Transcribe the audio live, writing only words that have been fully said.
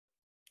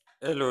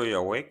Hello,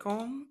 you're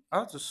welcome.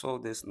 How to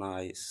solve this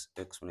nice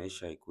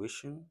exponential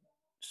equation?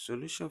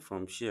 Solution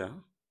from here,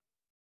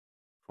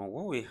 from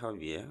what we have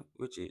here,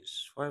 which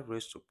is 5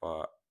 raised to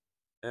power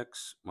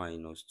x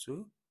minus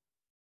 2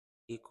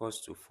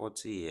 equals to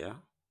 40 here.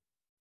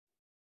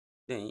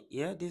 Then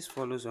here this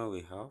follows what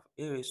we have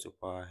a raised to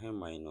power m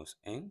minus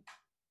n,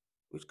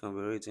 which can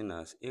be written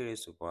as a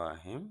raised to power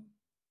m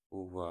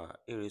over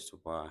a raised to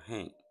power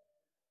n.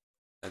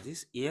 That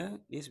is here,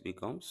 this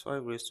becomes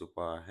 5 raised to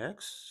power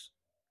x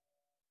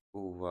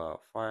over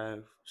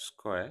 5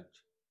 squared,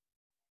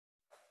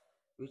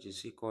 which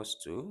is equals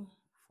to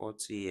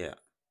 40 here.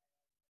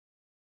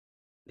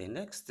 The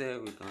next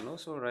step, we can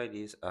also write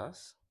this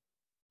as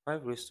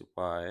 5 raised to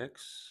power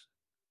x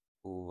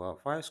over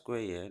 5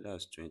 squared here,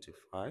 that's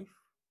 25,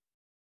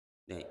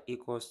 then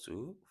equals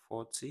to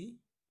 40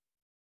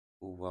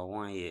 over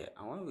 1 here.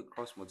 And when we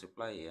cross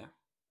multiply here,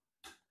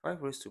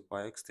 5 raised to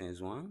power x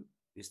times 1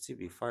 will still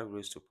be 5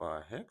 raised to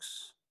power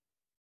x,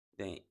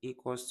 then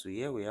equals to,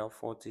 here we have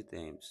 40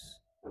 times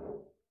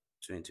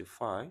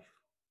 25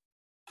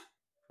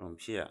 from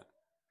here.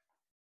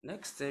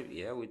 Next step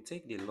here, we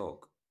take the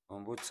log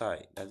on both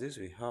sides. That is,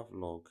 we have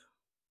log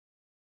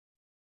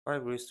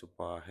 5 raised to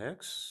power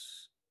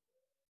x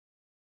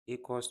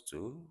equals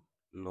to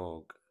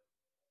log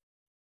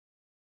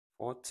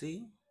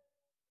 40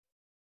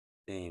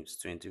 times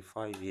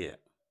 25 here.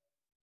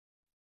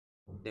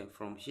 Then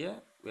from here,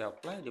 we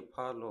apply the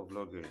power law of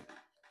logarithm.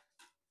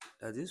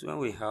 That is, when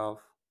we have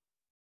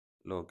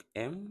log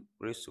m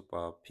raised to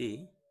power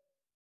p,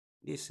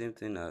 this same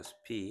thing as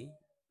p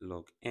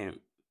log m.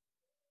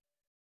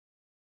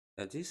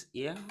 That is,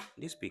 here,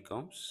 this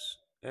becomes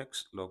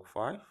x log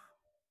 5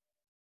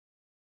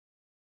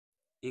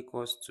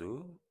 equals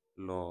to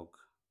log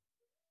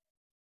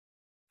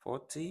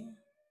 40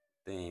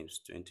 times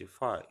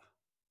 25.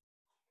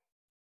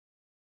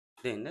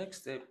 The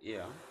next step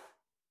here,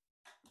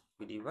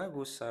 we divide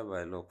both sides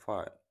by log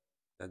 5.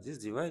 That is,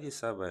 divide this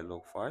side by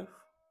log 5.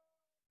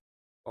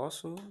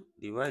 Also,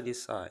 divide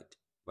this side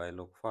by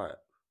log 5,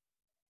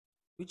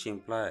 which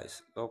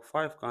implies log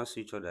 5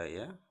 cancel each other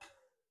here.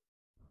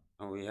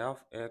 And we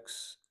have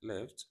x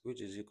left, which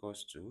is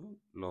equals to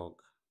log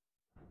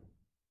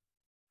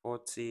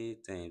 40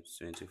 times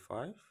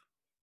 25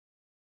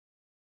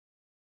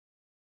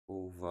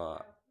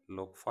 over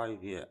log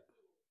 5 here.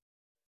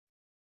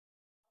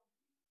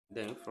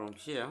 Then from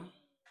here,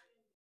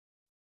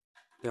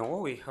 then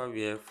what we have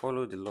here,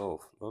 follow the law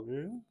of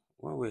logarithm.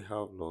 When we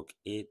have log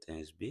a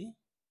times b,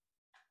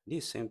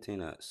 this same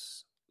thing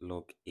as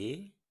log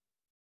a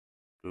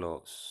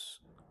plus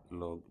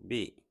log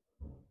b.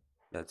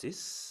 That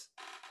is,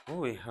 what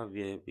we have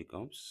here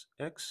becomes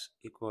x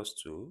equals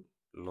to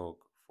log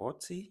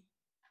 40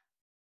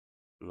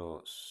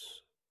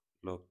 plus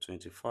log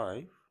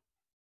 25,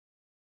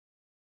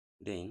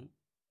 then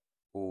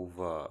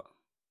over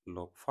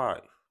log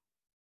 5.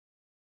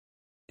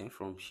 And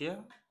from here,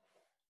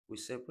 we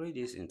separate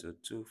this into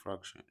two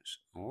fractions.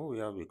 And what we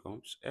have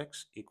becomes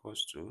x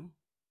equals to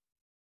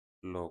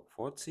log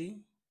 40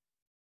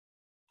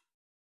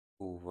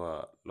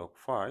 over log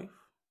 5,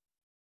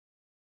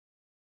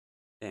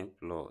 then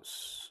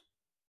plus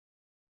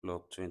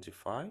log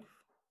 25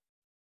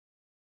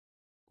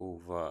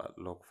 over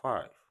log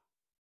 5.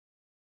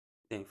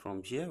 Then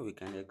from here, we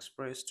can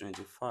express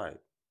 25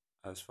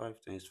 as 5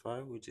 times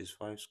 5, which is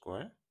 5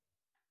 square.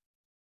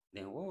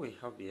 Then what we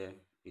have here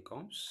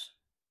becomes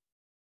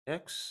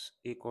x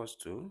equals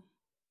to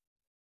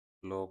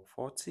log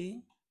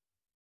 40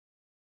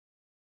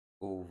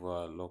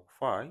 over log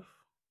 5,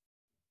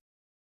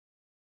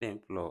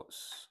 then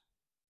plus,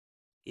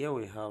 here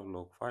we have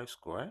log 5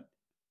 squared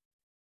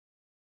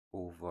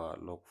over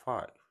log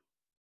 5.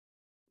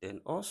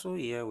 Then also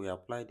here we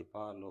apply the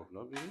power law of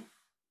logarithm.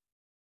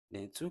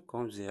 Then 2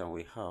 comes here and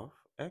we have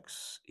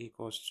x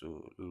equals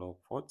to log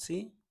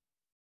 40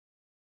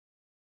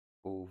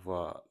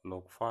 over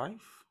log 5,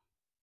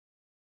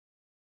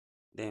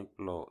 then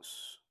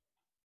plus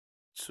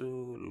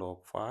 2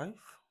 log 5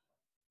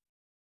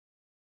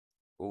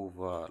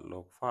 over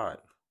log 5.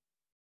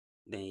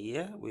 Then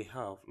here we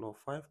have log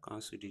 5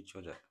 cancelled each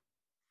other.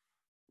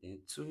 Then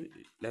 2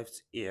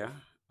 left here,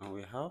 and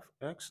we have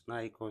x now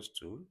equals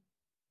to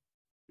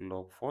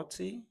log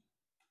 40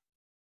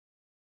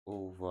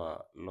 over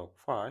log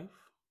 5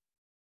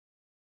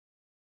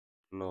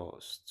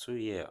 plus 2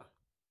 here.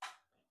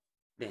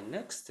 The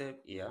next step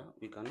here,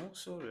 we can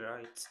also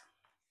rewrite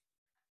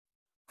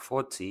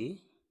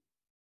 40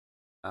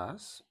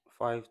 as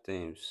 5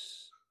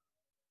 times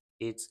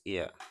 8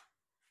 here.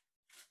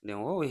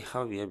 Then what we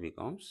have here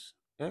becomes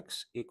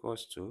x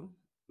equals to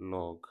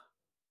log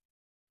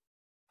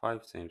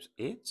 5 times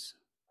 8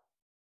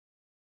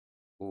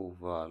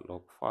 over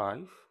log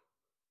 5,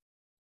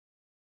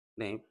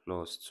 then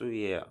plus 2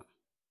 here.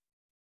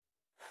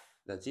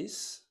 That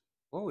is,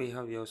 what we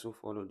have here also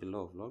follow the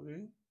law of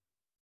logarithm,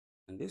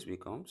 and this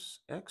becomes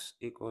x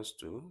equals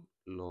to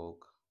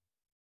log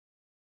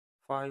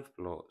 5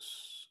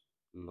 plus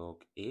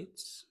log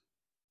 8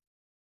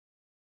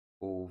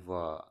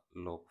 over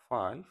log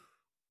 5,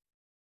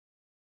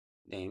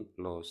 then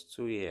plus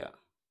 2 here.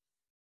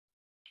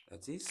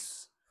 That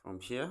is, from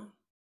here,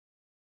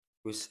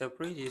 we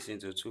separate this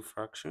into two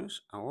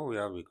fractions, and what we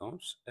have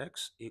becomes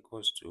x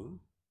equals to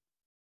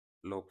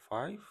log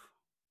 5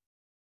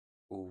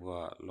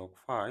 over log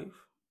 5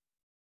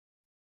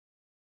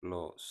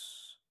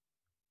 plus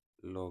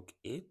log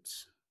 8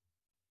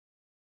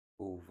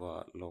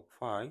 over log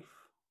 5,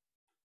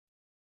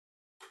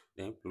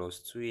 then plus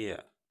 2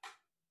 here,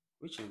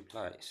 which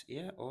implies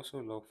here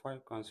also log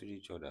 5 cancel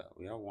each other.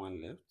 We have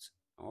 1 left,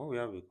 and what we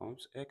have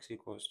becomes x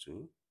equals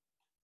to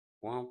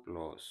 1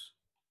 plus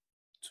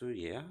 2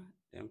 here,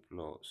 then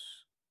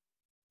plus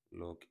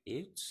log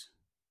 8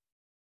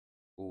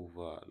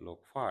 over log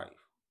 5.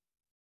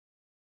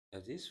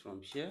 That is,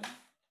 from here,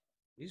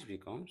 this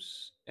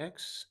becomes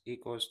x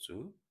equals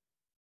to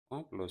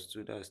 1 plus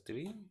 2, that's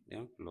 3,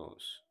 then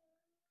plus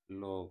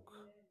log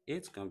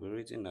 8 can be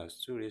written as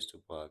 2 raised to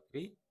power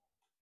 3,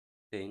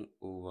 then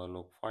over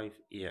log 5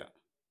 here.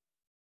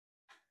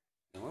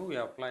 And when we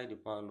apply the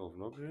power law of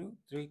logarithm,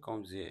 3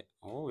 comes here,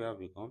 and what we have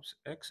becomes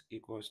x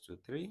equals to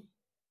 3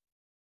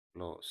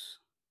 plus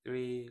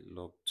 3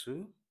 log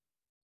 2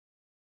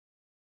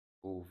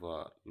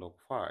 over log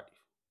 5.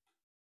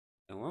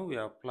 And when we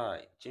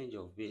apply change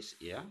of base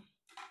here,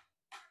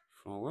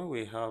 from when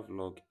we have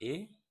log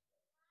a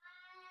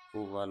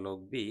over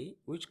log b,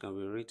 which can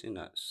be written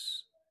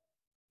as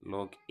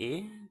log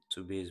a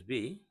to base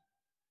b,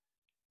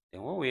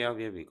 then what we have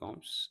here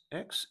becomes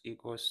x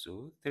equals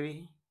to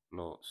 3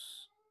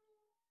 plus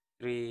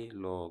 3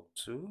 log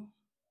 2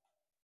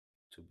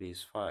 to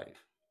base 5.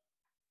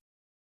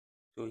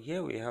 So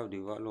here we have the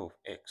value of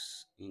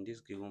x in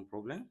this given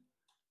problem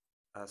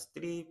as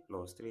 3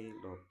 plus 3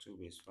 log 2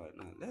 base 5.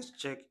 Now let's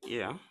check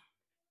here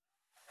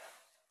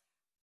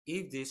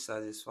if this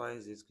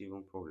satisfies this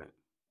given problem.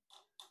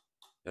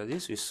 Now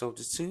this will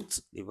substitute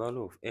the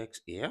value of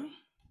x here,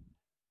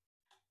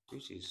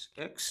 which is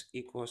x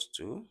equals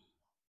to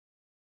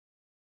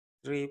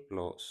 3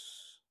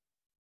 plus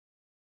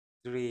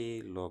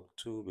 3 log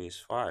 2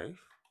 base 5.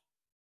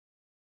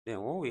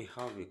 Then what we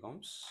have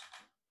becomes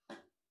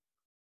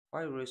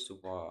 5 raised to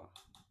power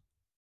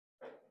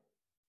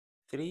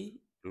 3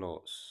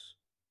 plus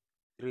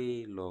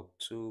 3 log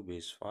 2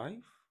 base 5,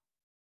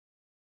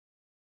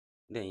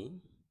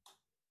 then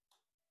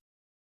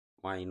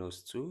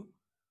minus 2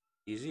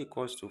 is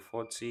equals to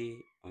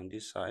 40 on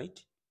this side.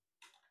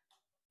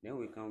 Then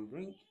we can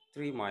bring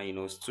 3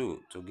 minus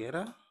 2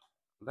 together.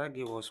 That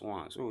gives us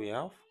 1. So we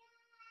have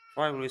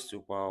 5 raised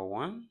to power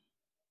 1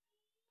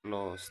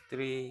 plus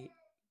 3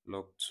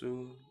 log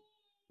 2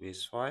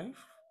 base 5.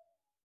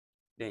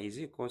 Then is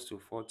equals to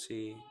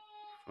 40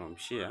 from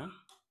here.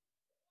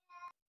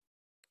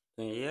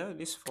 Then here,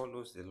 this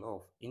follows the law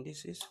of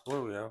indices,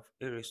 where we have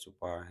a raised to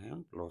power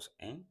m plus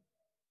n,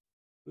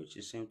 which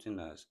is same thing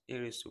as a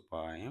raised to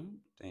power m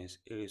times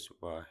a raised to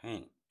power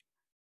n.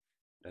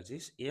 That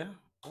is, here,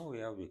 what we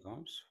have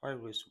becomes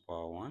 5 raised to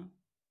power 1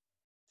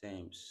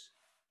 times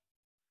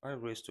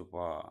 5 raised to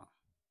power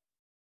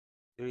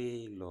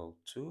 3 log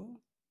 2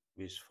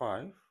 base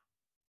 5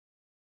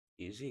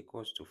 is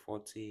equals to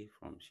 40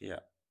 from here.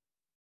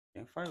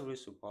 Then 5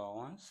 raised to power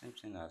 1, same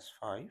thing as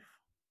 5.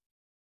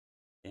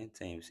 Then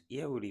times,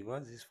 here we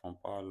reverse this from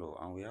power law,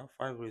 and we have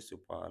 5 raised to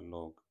power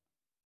log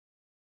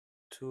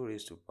 2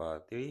 raised to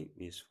power 3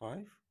 base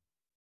 5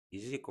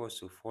 is equals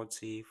to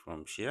 40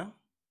 from here.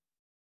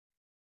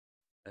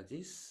 That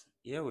is,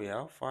 here we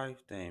have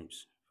 5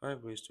 times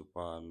 5 raised to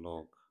power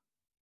log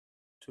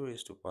 2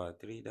 raised to power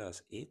 3,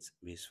 that's 8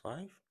 base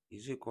 5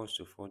 is equals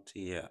to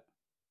 40 here.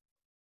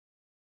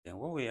 Then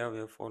what we have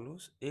here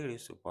follows a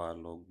raised to power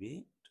log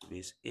b to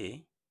base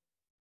a,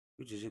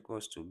 which is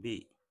equals to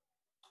b.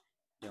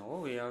 Then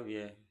what we have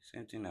here,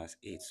 same thing as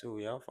 8. So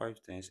we have 5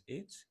 times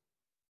 8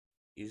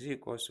 is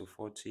equals to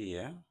 40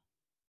 here.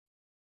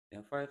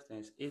 Then 5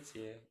 times 8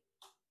 here,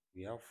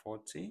 we have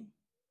 40,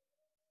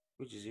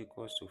 which is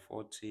equals to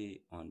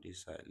 40 on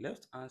this side.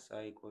 Left hand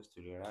side equals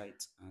to the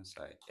right hand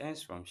side.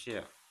 Hence, from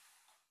here,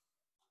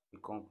 we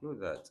conclude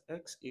that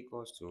x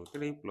equals to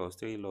 3 plus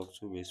 3 log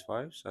 2 base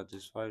 5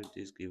 satisfies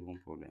this given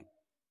problem.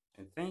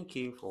 And thank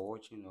you for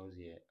watching us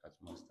here at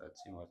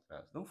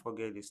MasterTMathsclass. Don't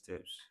forget these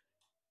steps.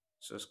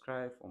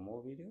 Subscribe for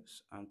more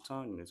videos and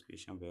turn the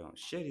notification bell on.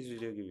 Share this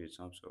video, give it a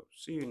thumbs up.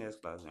 See you next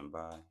class, and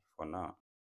bye for now.